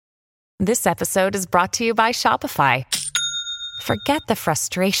This episode is brought to you by Shopify. Forget the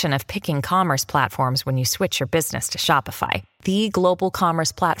frustration of picking commerce platforms when you switch your business to Shopify, the global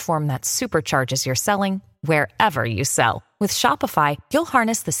commerce platform that supercharges your selling wherever you sell. With Shopify, you'll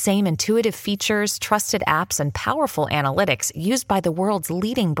harness the same intuitive features, trusted apps, and powerful analytics used by the world's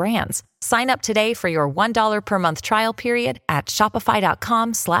leading brands. Sign up today for your $1 per month trial period at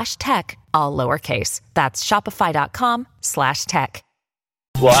shopify.com/tech, all lowercase. That's shopify.com/tech.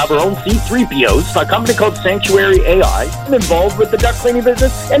 We'll have our own C-3POs, a company called Sanctuary AI. I'm involved with the duct cleaning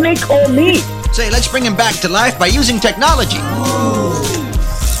business, and they call me. Say, let's bring him back to life by using technology.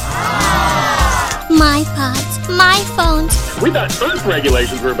 My pods, my phones. We thought Earth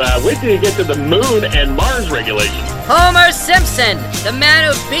regulations were bad. Wait till you get to the moon and Mars regulations. Homer Simpson, the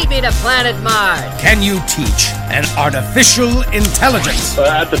man who beat me to planet Mars. Can you teach an artificial intelligence?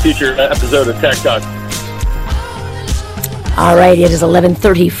 That's a future episode of Tech Talk. All right, it is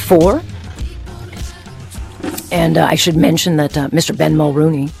 11:34. And I should mention that Mr. Ben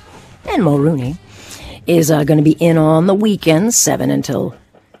Mulrooney is going to be in on the weekends, 7 until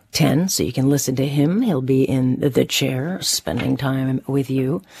 10, so you can listen to him. He'll be in the chair, spending time with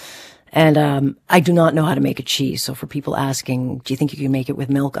you. And I do not know how to make a cheese, so for people asking, do you think you can make it with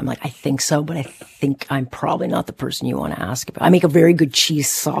milk? I'm like, I think so, but I think I'm probably not the person you want to ask about. I make a very good cheese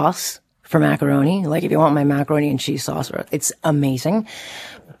sauce for macaroni. Like, if you want my macaroni and cheese sauce, it's amazing.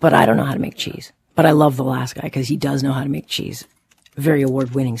 But I don't know how to make cheese. But I love the last guy because he does know how to make cheese. Very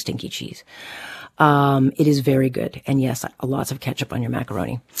award-winning stinky cheese. It is very good. And yes, lots of ketchup on your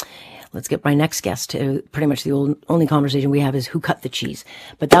macaroni. Let's get my next guest to pretty much the only conversation we have is who cut the cheese.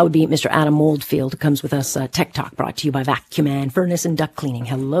 But that would be Mr. Adam Moldfield, who comes with us, Tech Talk, brought to you by Vacuum Furnace and Duct Cleaning.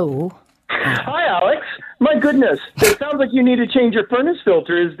 Hello. Hi, Alex. My goodness, it sounds like you need to change your furnace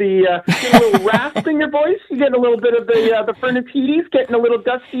filter. Is the getting a little rasp in your voice? You getting a little bit of the furnace heaties, getting a little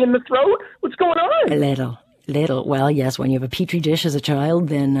dusty in the throat? What's going on? A little. Well, yes, when you have a petri dish as a child,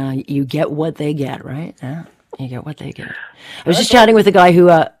 then you get what they get, right? Yeah, you get what they get. I was just chatting with a guy who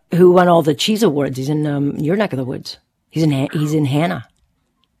won all the cheese awards. He's in your neck of the woods. He's in Hannah.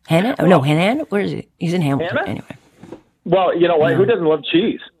 Hannah? Oh no, Hannah. Where is he? He's in Hamilton. Hannah? Anyway. Well, you know what? No. Who doesn't love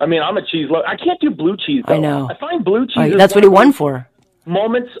cheese? I mean, I'm a cheese lover. I can't do blue cheese, though. I know. I find blue cheese... that's what he won for.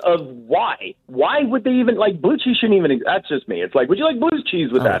 Moments of why. Why would they even... Like, blue cheese shouldn't even... That's just me. It's like, would you like blue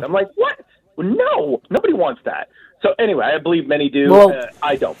cheese with that? I'm like, what? Well, no. Nobody wants that. So, anyway, I believe many do. Well,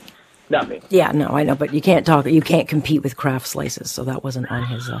 I don't. Not me. Yeah, no, I know. But you can't compete with Kraft slices. So that wasn't on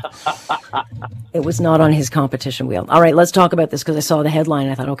his... it was not on his competition wheel. All right, let's talk about this because I saw the headline.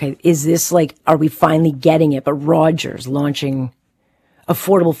 And I thought, okay, is this like... Are we finally getting it? But Rogers launching...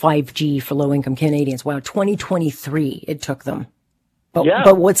 affordable 5G for low-income Canadians. Wow, 2023 it took them.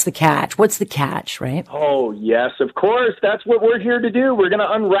 But what's the catch? What's the catch, right? Oh, yes, of course. That's what we're here to do. We're going to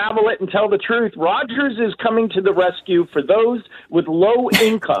unravel it and tell the truth. Rogers is coming to the rescue for those with low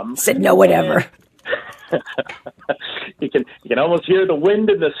income. Said no, whatever. You can almost hear the wind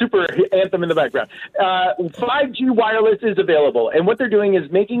and the super anthem in the background. 5G wireless is available, and what they're doing is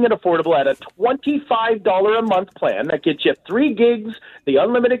making it affordable at a $25 a month plan that gets you 3 gigs, the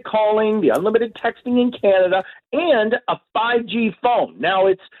unlimited calling, the unlimited texting in Canada, and a 5G phone. Now,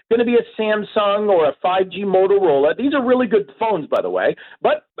 it's going to be a Samsung or a 5G Motorola. These are really good phones, by the way.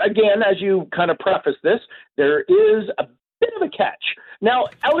 But again, as you kind of preface this, there is a bit of a catch. Now,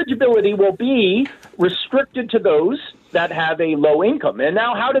 eligibility will be restricted to those that have a low income. And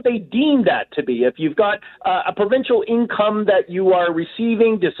now, how do they deem that to be? If you've got a provincial income that you are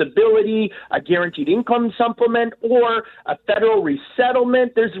receiving, disability, a guaranteed income supplement, or a federal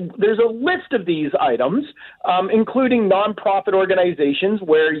resettlement, there's a list of these items, including nonprofit organizations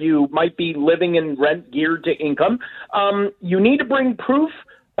where you might be living in rent geared to income. You need to bring proof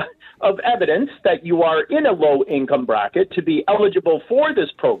of evidence that you are in a low income bracket to be eligible for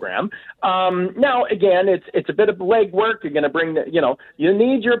this program. Now, again, it's a bit of legwork. You're going to bring you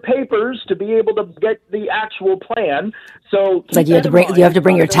need your papers to be able to get the actual plan. So, like do you have to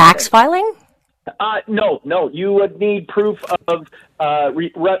bring your tax filing? No. You would need proof of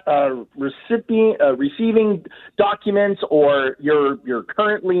receiving documents, or you're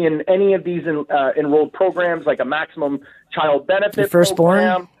currently in any of these enrolled programs, like a maximum child benefit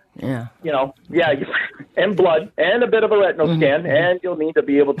program. Yeah. And blood and a bit of a retinal scan, and you'll need to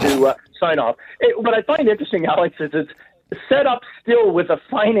be able to sign off. What I find interesting, Alex, is it's set up still with a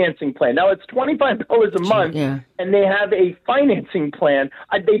financing plan. Now, it's $25 a month, and they have a financing plan.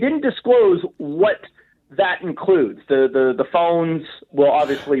 They didn't disclose what that includes. The phones will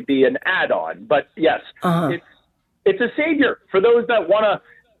obviously be an add-on, but yes, it's a savior for those that want to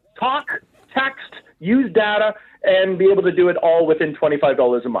talk, text, use data, and be able to do it all within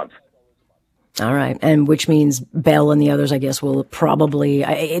 $25 a month. All right. And which means Bell and the others, I guess, will probably,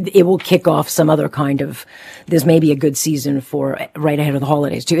 it will kick off some other kind of, there's maybe a good season for right ahead of the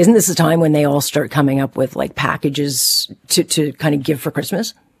holidays too. Isn't this the time when they all start coming up with like packages to kind of give for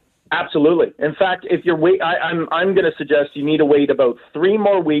Christmas? Absolutely. In fact, if you're I'm going to suggest you need to wait about 3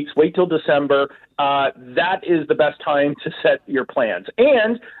 more weeks. Wait till December. That is the best time to set your plans.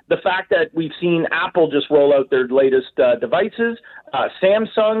 And the fact that we've seen Apple just roll out their latest devices,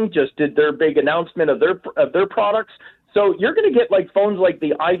 Samsung just did their big announcement of their products. So you're going to get like phones like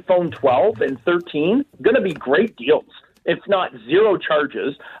the iPhone 12 and 13. Going to be great deals. If not zero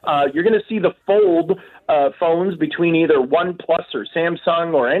charges. You're going to see the fold phones between either OnePlus or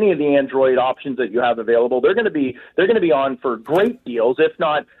Samsung or any of the Android options that you have available. They're going to be on for great deals. If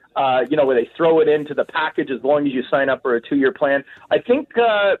not, where they throw it into the package as long as you sign up for a 2-year plan. I think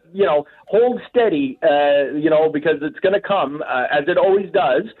hold steady, because it's going to come as it always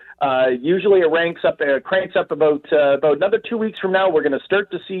does. Usually it cranks up about another 2 weeks from now. We're going to start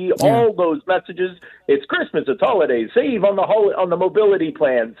to see all those messages. It's Christmas, it's holidays. Save on the mobility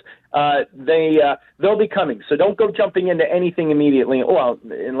plans. They'll be coming. So don't go jumping into anything immediately. Well,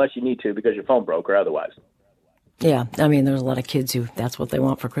 unless you need to because your phone broke or otherwise. Yeah, I mean, there's a lot of kids who that's what they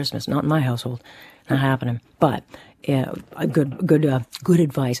want for Christmas. Not in my household, not happening. But yeah, good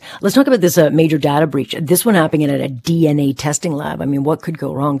advice. Let's talk about this major data breach. This one happening at a DNA testing lab. I mean, what could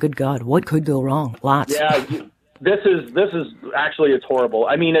go wrong? Good God, what could go wrong? Lots. Yeah, this is actually, it's horrible.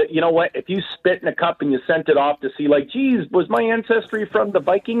 I mean, you know what? If you spit in a cup and you sent it off to see, like, geez, was my ancestry from the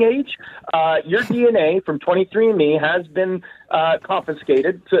Viking Age? Your DNA from 23andMe has been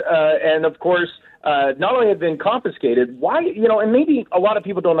confiscated, and of course. Not only have been confiscated, and maybe a lot of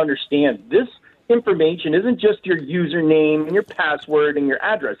people don't understand this information isn't just your username and your password and your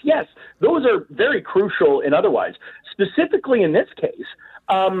address. Yes, those are very crucial and otherwise. Specifically in this case,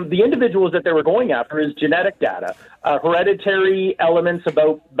 the individuals that they were going after is genetic data, hereditary elements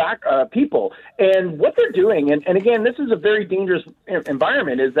about people. And what they're doing, and again, this is a very dangerous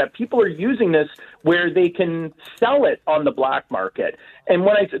environment, is that people are using this where they can sell it on the black market. And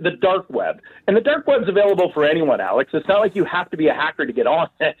when I say the dark web, and the dark web's available for anyone, Alex. It's not like you have to be a hacker to get on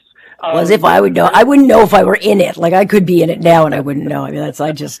this. As if I would know. I wouldn't know if I were in it. Like, I could be in it now and I wouldn't know. I mean,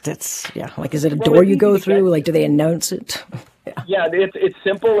 like, is it a door you go through? Like, do they announce it? Yeah, it's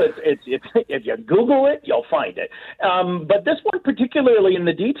simple. It's if you Google it, you'll find it. But this one, particularly in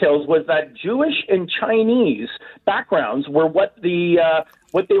the details, was that Jewish and Chinese backgrounds were what they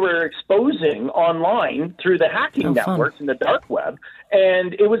were exposing online through the hacking networks in the dark web,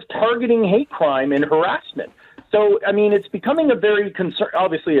 and it was targeting hate crime and harassment. So, I mean, it's becoming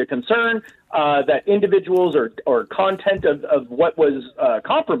obviously a concern that individuals or content of what was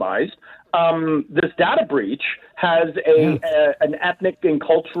compromised. This data breach has an ethnic and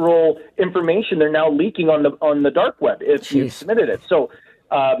cultural information they're now leaking on the dark web if you submitted it. So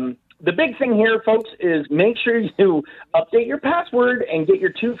the big thing here, folks, is make sure you update your password and get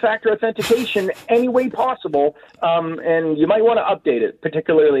your 2-factor authentication any way possible. And you might want to update it,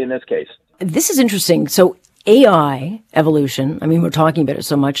 particularly in this case. This is interesting. So AI evolution, I mean, we're talking about it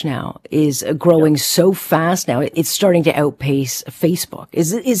so much now, is growing so fast now. It's starting to outpace Facebook.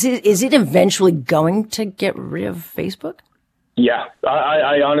 Is it eventually going to get rid of Facebook? Yeah,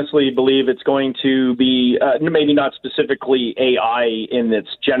 I honestly believe it's going to be maybe not specifically AI in its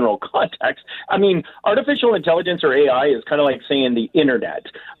general context. I mean, artificial intelligence or AI is kind of like saying the internet.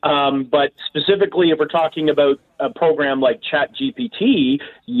 But specifically, if we're talking about a program like ChatGPT,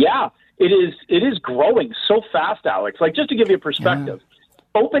 it is growing so fast, Alex. Like, just to give you a perspective,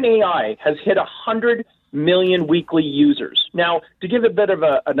 OpenAI has hit 100 million weekly users. Now, to give a bit of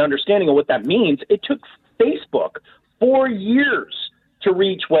an understanding of what that means, it took Facebook 4 years to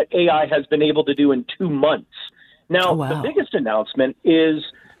reach what AI has been able to do in 2 months. Now, the biggest announcement is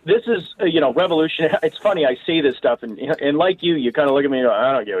this is, revolution. It's funny, I say this stuff, and like you kind of look at me and go,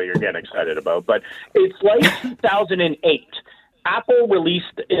 I don't get what you're getting excited about. But it's like 2008. Apple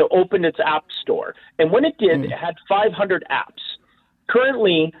opened its app store. And when it did, it had 500 apps.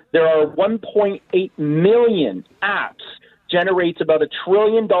 Currently, there are 1.8 million apps, generates about $1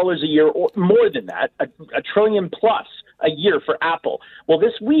 trillion a year, or more than that, a trillion plus a year for Apple. Well,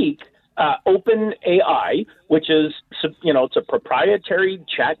 this week, OpenAI, which is, it's a proprietary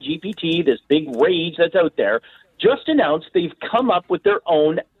ChatGPT, this big rage that's out there, just announced they've come up with their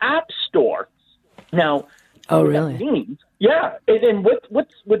own app store. Now, oh, really? That means, yeah, and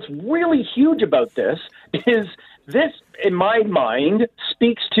what's really huge about this is this, in my mind,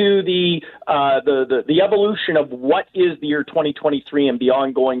 speaks to the evolution of what is the year 2023 and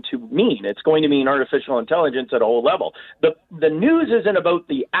beyond going to mean. It's going to mean artificial intelligence at a whole level. The news isn't about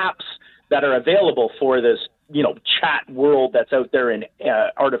the apps that are available for this, chat world that's out there in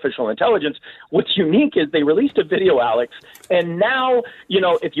artificial intelligence. What's unique is they released a video, Alex, and now,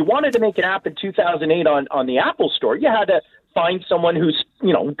 if you wanted to make an app in 2008 on the Apple Store, you had to find someone who's,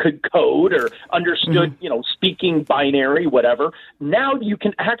 could code or understood, speaking binary, whatever. Now you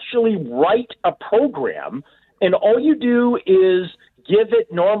can actually write a program, and all you do is give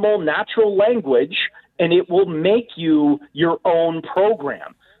it normal, natural language, and it will make you your own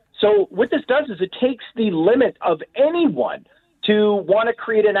program. So what this does is it takes the limit of anyone to want to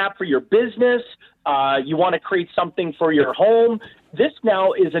create an app for your business. You want to create something for your home. This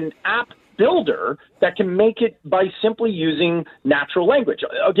now is an app builder that can make it by simply using natural language.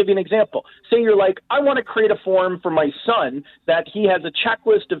 I'll give you an example. Say you're like, I want to create a form for my son that he has a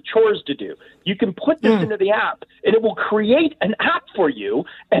checklist of chores to do. You can put this into the app, and it will create an app for you,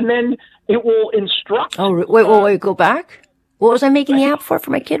 and then it will instruct. Oh, wait, go back. What was I making the app for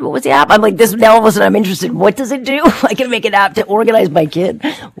my kid? What was the app? I'm like, this now all of a sudden I'm interested. What does it do? I can make an app to organize my kid.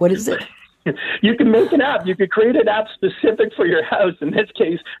 What is it? You can make an app. You could create an app specific for your house. In this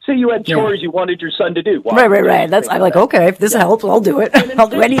case, say you had chores you wanted your son to do. Right. I'm like, okay, if this helps, I'll do it. I'll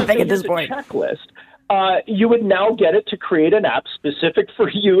do anything at this point. Checklist. You would now get it to create an app specific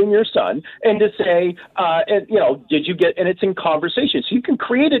for you and your son, and to say, did you get? And it's in conversation, so you can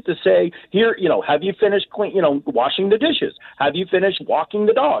create it to say, here, have you finished washing the dishes? Have you finished walking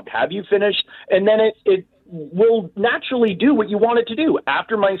the dog? Have you finished? And then it will naturally do what you want it to do.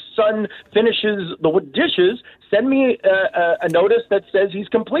 After my son finishes the dishes, send me a notice that says he's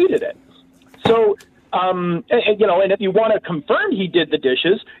completed it. So. And if you want to confirm he did the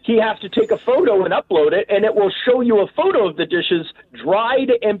dishes, he has to take a photo and upload it, and it will show you a photo of the dishes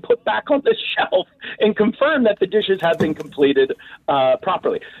dried and put back on the shelf and confirm that the dishes have been completed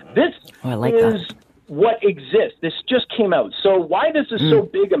properly. This is what exists. This just came out. So why this is so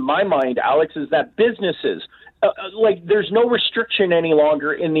big in my mind, Alex, is that businesses, there's no restriction any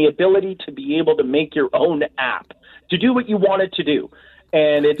longer in the ability to be able to make your own app, to do what you want it to do.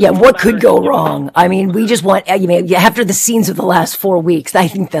 And it's what could go wrong? I mean, we just want, after the scenes of the last 4 weeks, I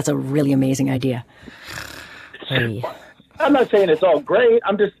think that's a really amazing idea. Hey. I'm not saying it's all great.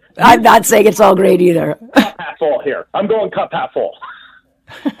 I'm not saying it's all great either. Cup half full here. I'm going cup half full.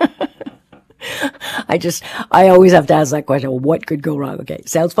 I always have to ask that question. What could go wrong? Okay.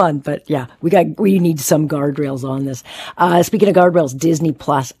 Sounds fun, but yeah, we need some guardrails on this. Speaking of guardrails, Disney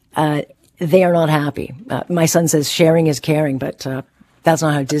Plus, they are not happy. My son says sharing is caring, but, that's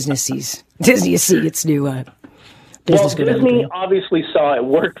not how Disney sees its new business. Well, Disney obviously saw it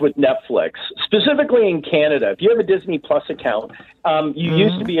worked with Netflix, specifically in Canada. If you have a Disney Plus account, you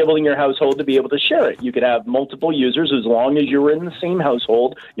used to be able in your household to be able to share it. You could have multiple users as long as you were in the same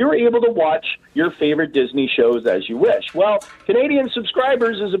household. You were able to watch your favorite Disney shows as you wish. Well, Canadian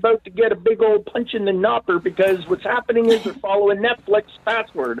subscribers is about to get a big old punch in the knopper because what's happening is they're following Netflix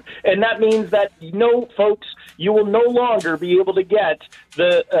password. And that means that, folks, you will no longer be able to get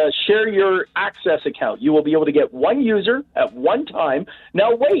the share your access account. You will be able to get one user at one time.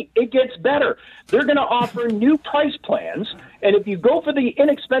 Now, wait, it gets better. They're going to offer new price plans. And if you go for the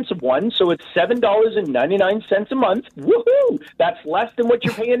inexpensive one, so it's $7.99 a month, woohoo! That's less than what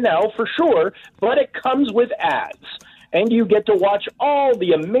you're paying now for sure, but it comes with ads. And you get to watch all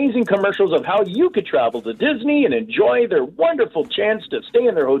the amazing commercials of how you could travel to Disney and enjoy their wonderful chance to stay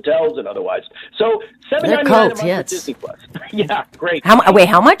in their hotels and otherwise. So $7.99 a month for Disney Plus. Yeah, great. How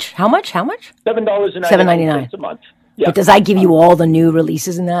much? $7.99 a month. Yeah. But does that give you all the new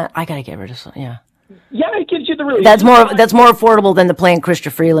releases in that? I gotta get rid of some. Yeah. Yeah, it gives you the release. That's more affordable than the plan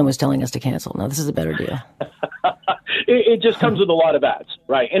Christopher Freeland was telling us to cancel. No, this is a better deal. It just comes with a lot of ads,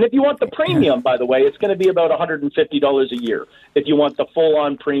 right? And if you want the premium, by the way, it's going to be about $150 a year. If you want the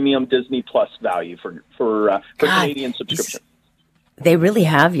full-on premium Disney Plus value for Canadian subscription, they really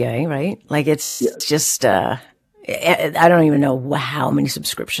have you, right? Like it's just. I don't even know how many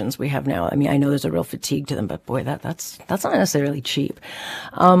subscriptions we have now. I mean, I know there's a real fatigue to them, but boy, that's not necessarily cheap.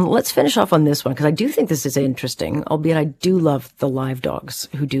 Let's finish off on this one because I do think this is interesting, albeit I do love the live dogs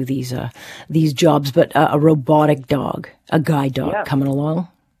who do these jobs, but a robotic dog, a guide dog coming along.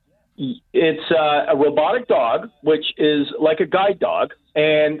 It's a robotic dog, which is like a guide dog.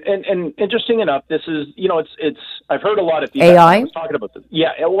 And interesting enough, this is, it's I've heard a lot of people AI talking about this.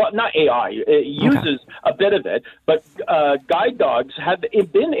 Yeah, well, not AI. It uses a bit of it, but guide dogs have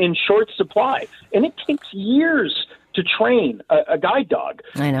been in short supply, and it takes years to train a guide dog.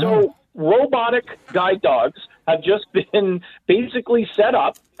 I know. So robotic guide dogs have just been basically set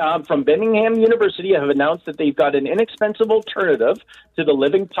up from Birmingham University have announced that they've got an inexpensive alternative to the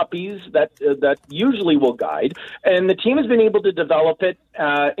living puppies that usually will guide, and the team has been able to develop it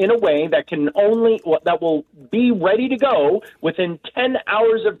in a way that will be ready to go within 10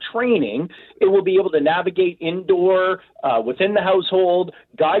 hours of training. It will be able to navigate indoor, within the household,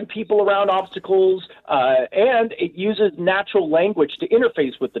 guide people around obstacles, and it uses natural language to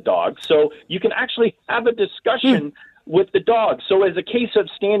interface with the dog. So you can actually have a discussion with the dog. So as a case of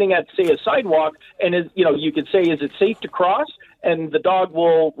standing at, say, a sidewalk, and you could say, is it safe to cross? And the dog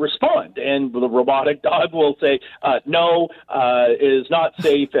will respond, and the robotic dog will say, no, it is not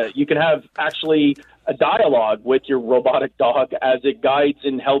safe. You can have actually a dialogue with your robotic dog as it guides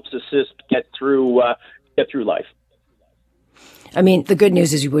and helps assist get through life. I mean, the good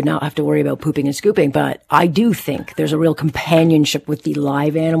news is you would not have to worry about pooping and scooping, but I do think there's a real companionship with the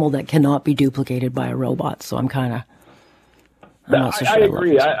live animal that cannot be duplicated by a robot. So I'm not so sure.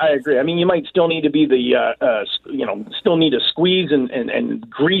 I agree. I mean, you might still need to be still need to squeeze and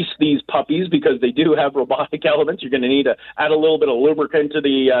grease these puppies because they do have robotic elements. You're going to need to add a little bit of lubricant to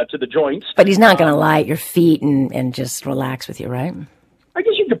the joints. But he's not going to lie at your feet and just relax with you, right? I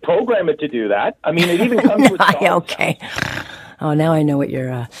guess you could program it to do that. I mean, it even comes with dogs. Okay. Oh, now I know what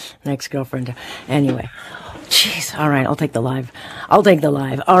your next girlfriend. Anyway, jeez. All right, I'll take the live. All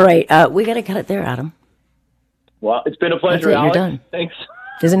right, we got to cut it there, Adam. Well, it's been a pleasure, That's it, Alex. you're done. Thanks.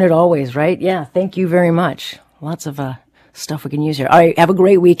 Isn't it always, right? Yeah, thank you very much. Lots of stuff we can use here. All right, have a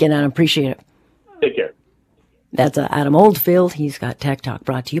great weekend, Adam. Appreciate it. Take care. That's Adam Oldfield. He's got Tech Talk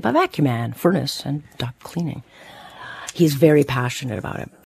brought to you by Vacuum Man, Furnace, and Duct Cleaning. He's very passionate about it.